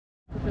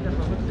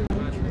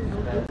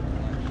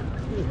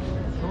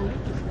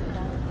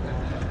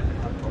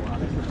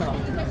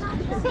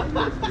They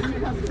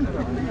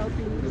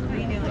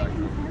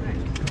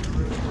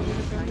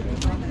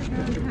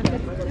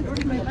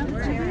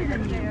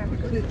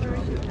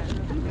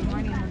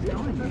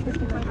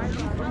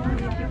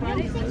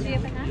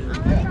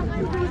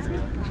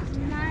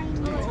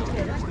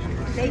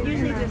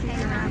usually just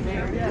hang around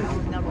there.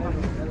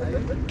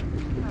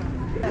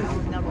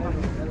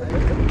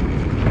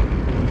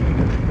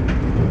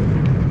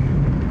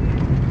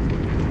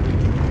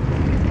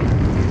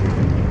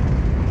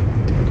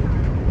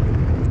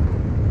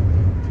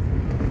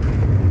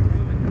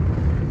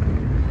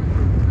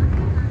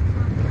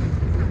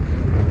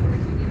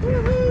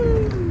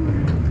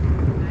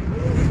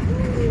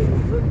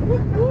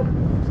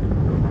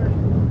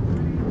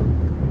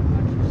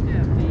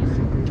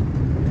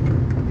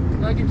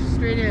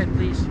 Straight in,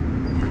 please.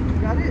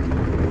 Got it? Want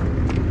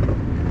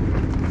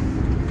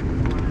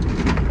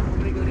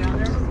to go down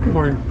there? Good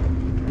morning.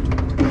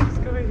 Let's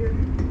go right here.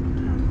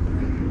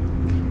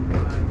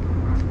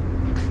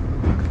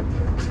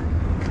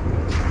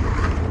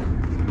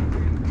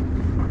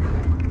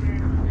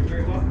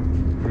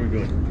 Where are we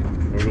going?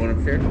 Are we going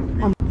upstairs?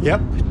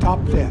 Yep, top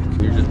deck.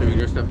 You're just doing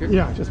your stuff here?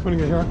 Yeah, just putting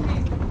it here.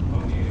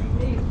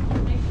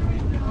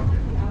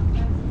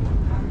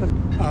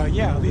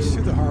 Yeah, at least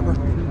through the harbor.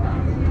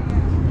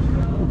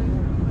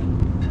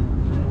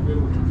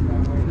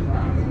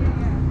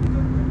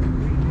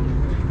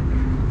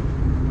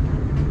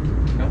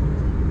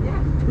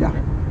 Yeah.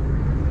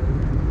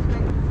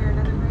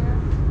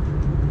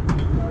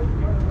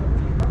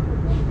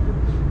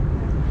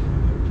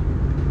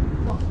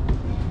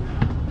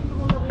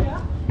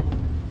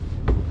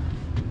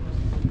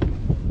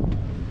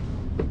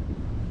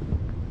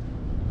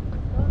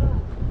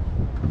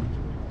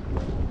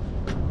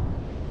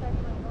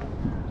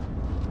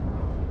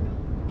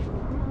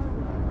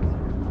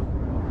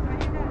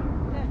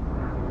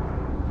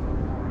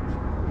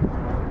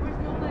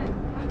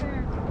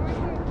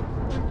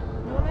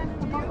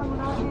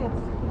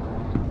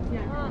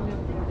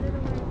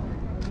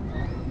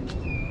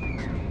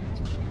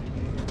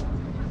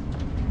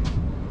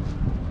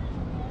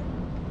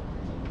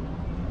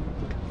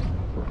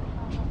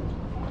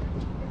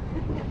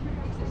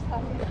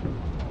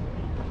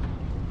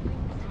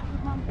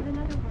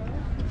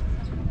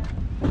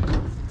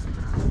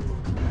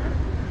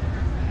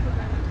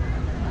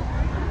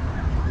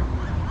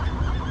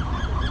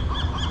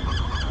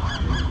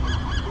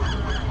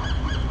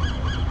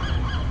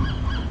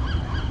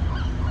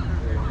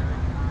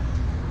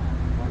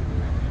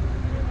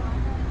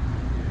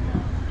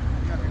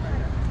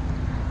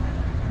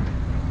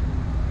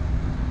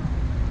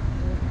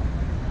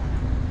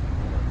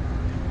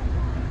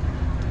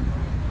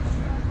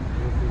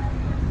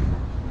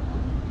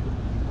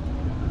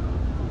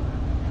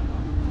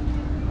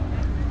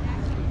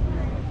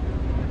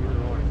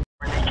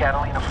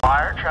 Catalina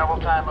flyer. Travel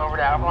time over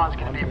to Avalon is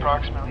going to be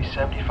approximately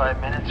 75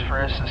 minutes for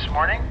us this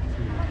morning.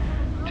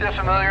 To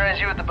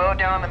familiarize you with the boat,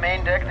 down on the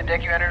main deck, the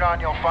deck you entered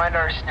on, you'll find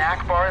our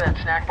snack bar. That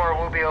snack bar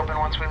will be open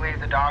once we leave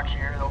the dock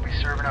here. They'll be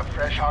serving up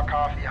fresh hot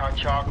coffee, hot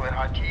chocolate,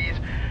 hot teas,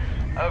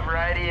 a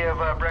variety of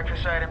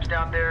breakfast items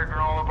down there,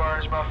 granola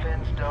bars,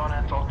 muffins,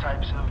 donuts, all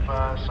types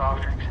of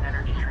soft drinks and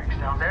energy drinks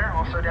down there.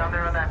 Also down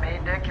there on that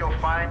main deck, you'll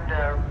find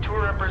a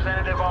tour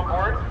representative on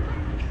board.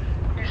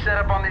 He's set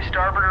up on the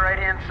starboard or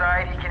right-hand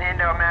side. He can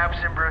hand out maps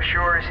and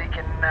brochures. He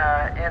can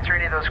answer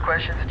any of those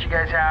questions that you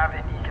guys have,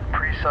 and he can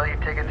pre-sell you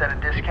tickets at a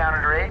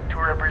discounted rate.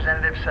 Tour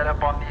representative set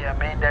up on the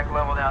main deck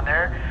level down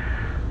there.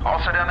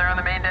 Also down there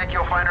on the main deck,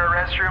 you'll find our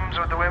restrooms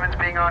with the women's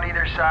being on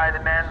either side,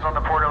 the men's on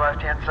the port or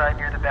left-hand side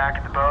near the back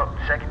of the boat.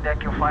 Second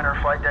deck, you'll find our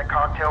flight deck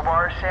cocktail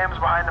bar.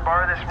 Sam's behind the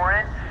bar this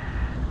morning.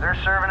 They're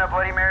serving up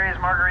Bloody Marys,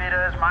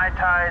 margaritas, Mai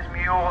Tais,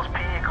 mules,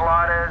 pina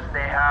coladas.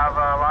 They have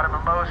a lot of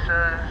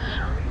mimosas,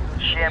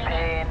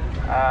 champagne,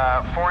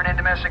 foreign and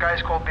domestic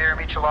ice cold beer,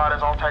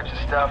 micheladas, all types of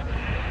stuff.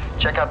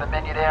 Check out the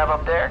menu they have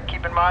up there.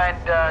 Keep in mind,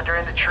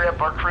 during the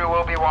trip, our crew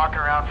will be walking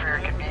around for your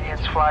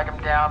convenience. Flag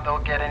them down. They'll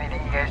get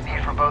anything you guys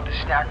need from both the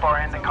snack bar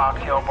and the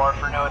cocktail bar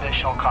for no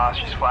additional cost.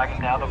 Just flag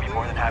them down. They'll be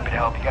more than happy to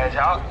help you guys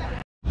out.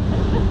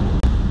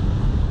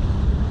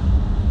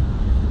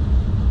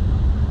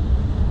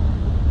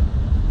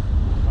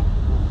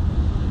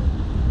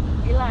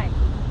 Eli.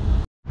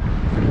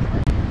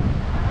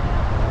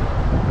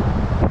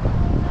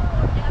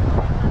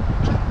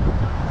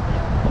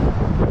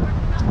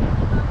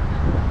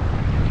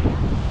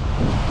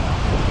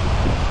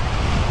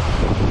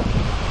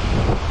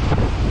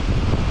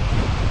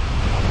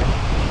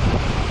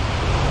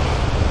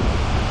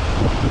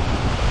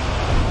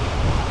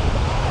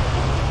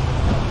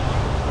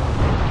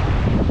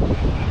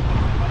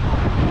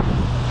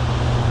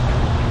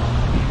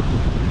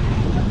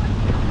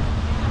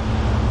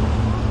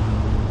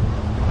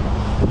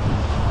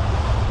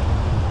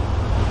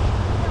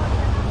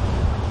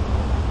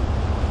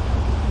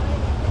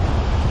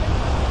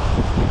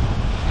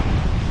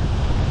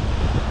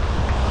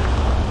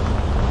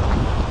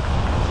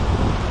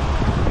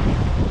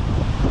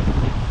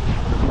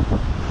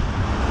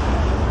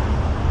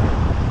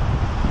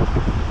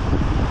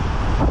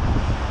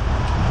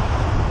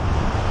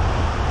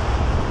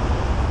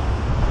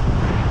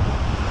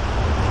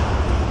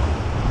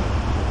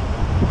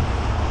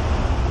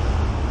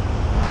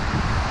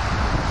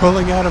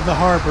 Pulling out of the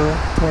harbor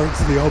towards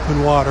the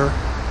open water.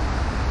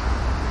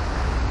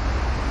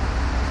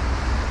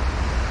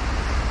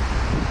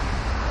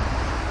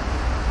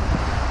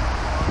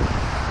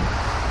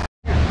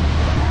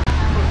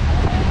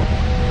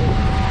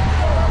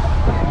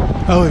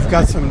 Oh, we've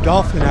got some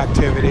dolphin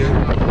activity.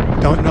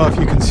 Don't know if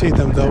you can see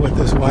them though with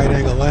this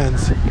wide-angle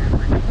lens.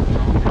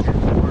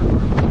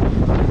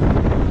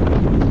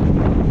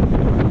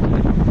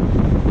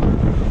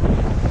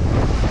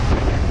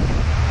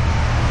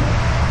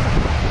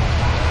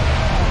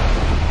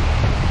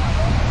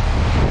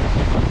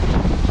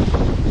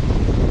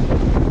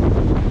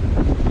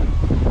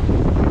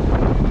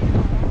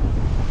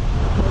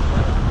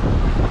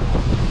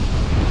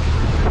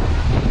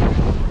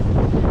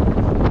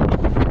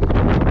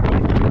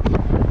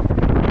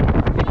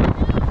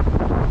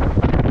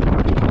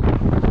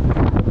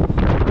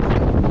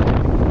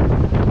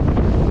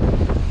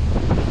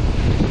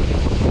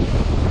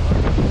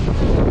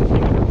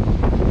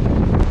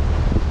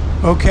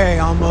 Okay,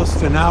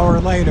 almost an hour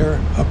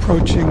later,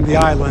 approaching the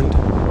island.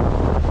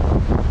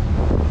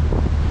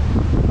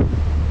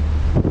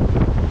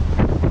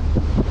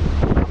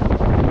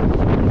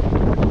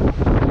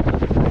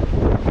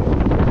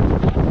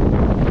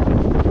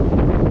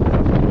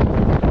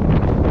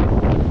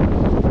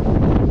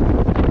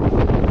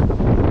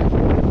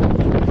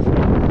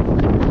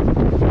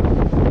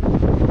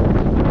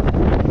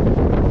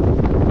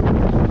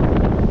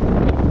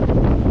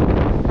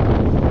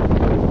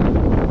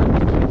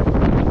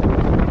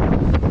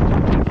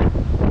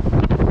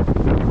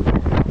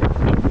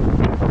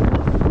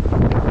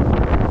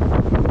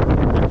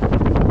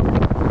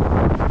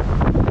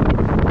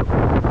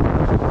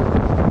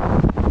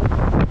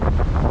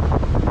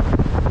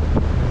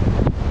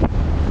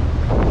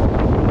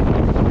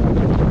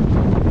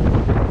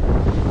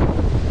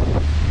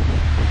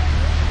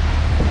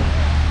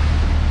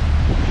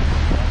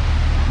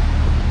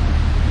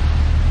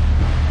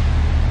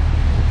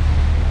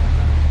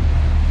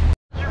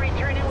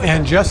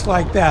 And just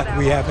like that,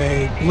 we have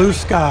a blue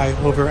sky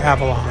over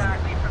Avalon.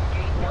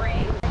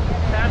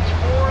 That's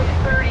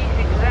 4:30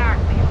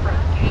 exactly from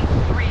gate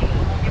 3.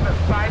 We'll give a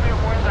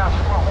 5-minute warning out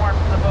for a horn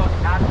from the boat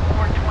at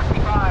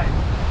 4:25.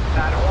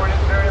 That horn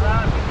is very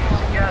loud. We do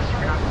suggest if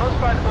you're not close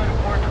by the boat at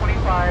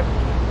 4:25,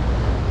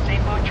 same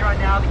boat you're on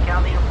now, the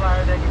Catalina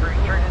Flyer that you're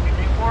returning to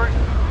Newport,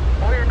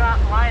 or you're not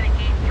in line at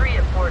gate 3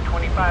 at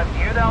 4:25. If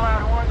you hear that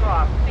loud horn go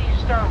off, please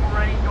start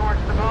running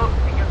towards the boat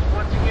because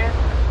once again,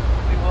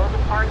 we will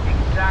depart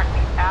exactly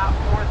at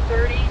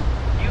 4:30.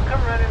 You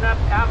come running up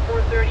at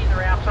 4:30, the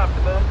ramp's off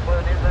the boat, the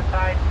boat is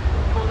untied.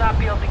 You will not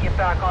be able to get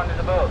back onto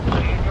the boat. So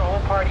you and your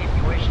whole party, if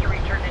you wish to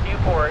return to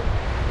Newport,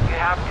 you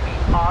have to be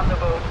on the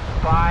boat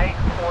by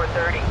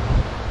 4:30.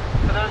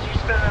 For those of you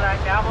spending the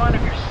night in Avalon,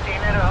 if you're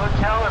staying at a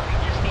hotel or if you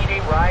just need a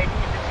ride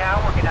into town,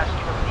 we're going to ask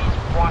you to please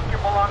walk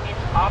your belongings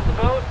off the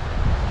boat.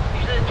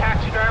 Usually the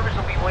taxi drivers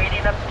will be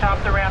waiting up the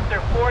top of the ramp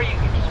there for you. You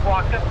can just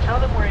walk up,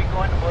 tell them where you're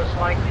going, and most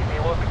likely they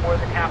will be more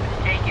than happy to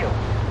take you.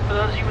 For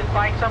those of you with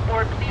bikes on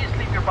board, please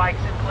leave your bikes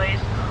in place.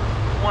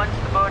 Once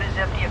the boat is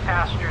empty of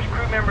passengers,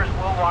 crew members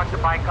will walk the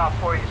bike off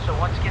for you. So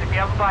once again, if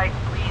you have a bike,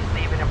 please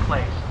leave it in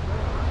place.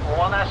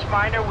 One last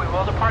reminder, we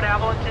will depart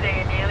Avalon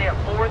today nearly at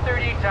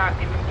 4:30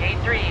 exactly from gate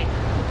 3.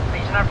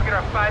 Please do not forget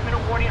our 5-minute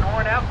warning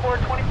horn at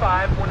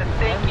 4:25. I want to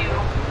thank you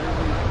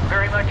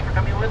very much for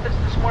coming with us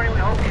this morning.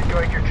 We hope you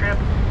enjoyed your trip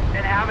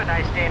and have a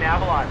nice day in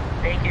Avalon.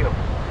 Thank you.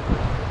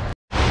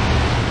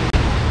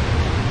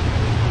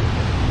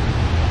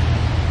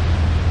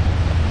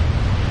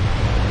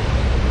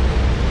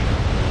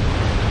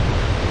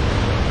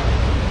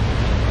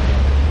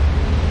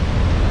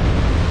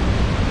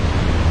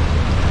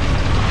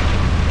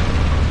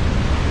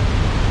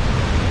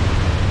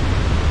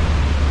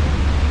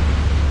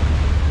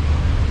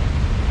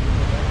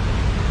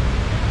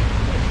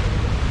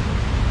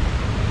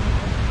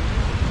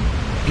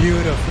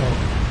 Beautiful.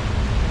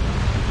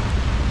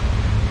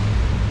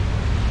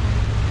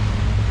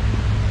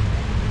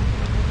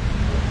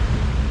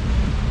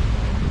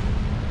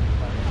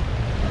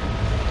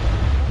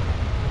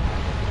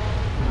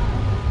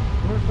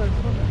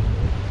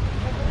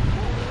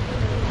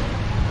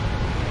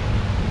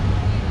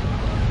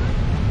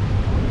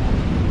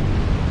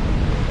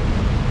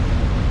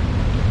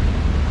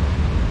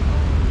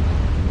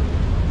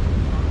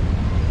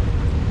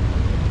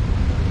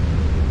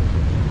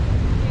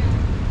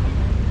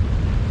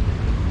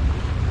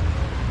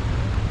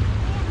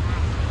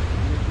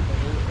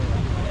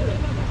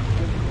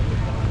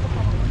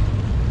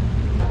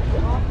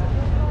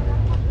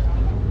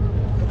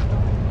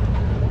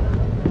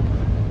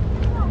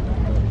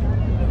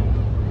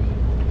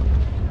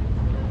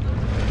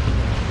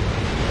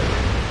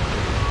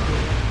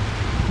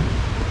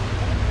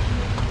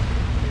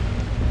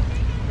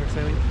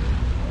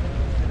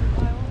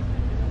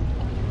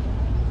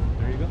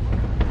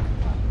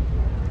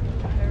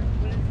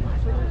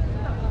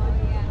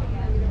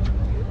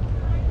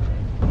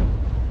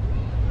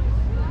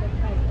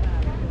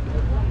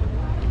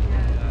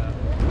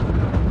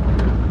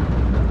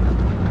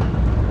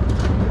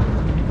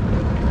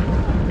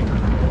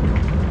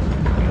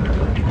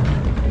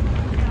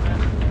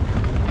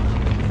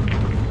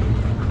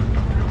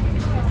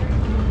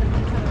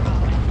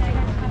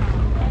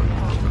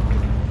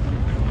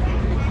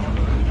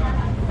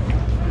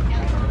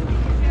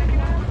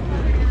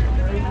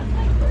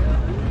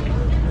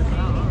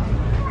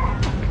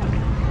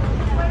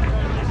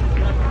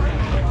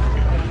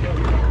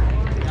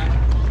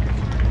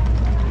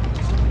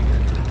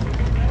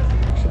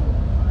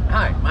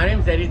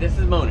 this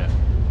is Mona.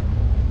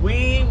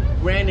 We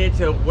ran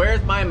into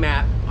Where's My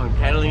Map on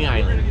Catalina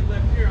Island.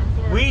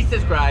 We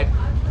subscribed.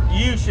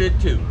 You should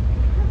too.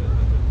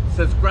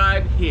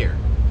 Subscribe here.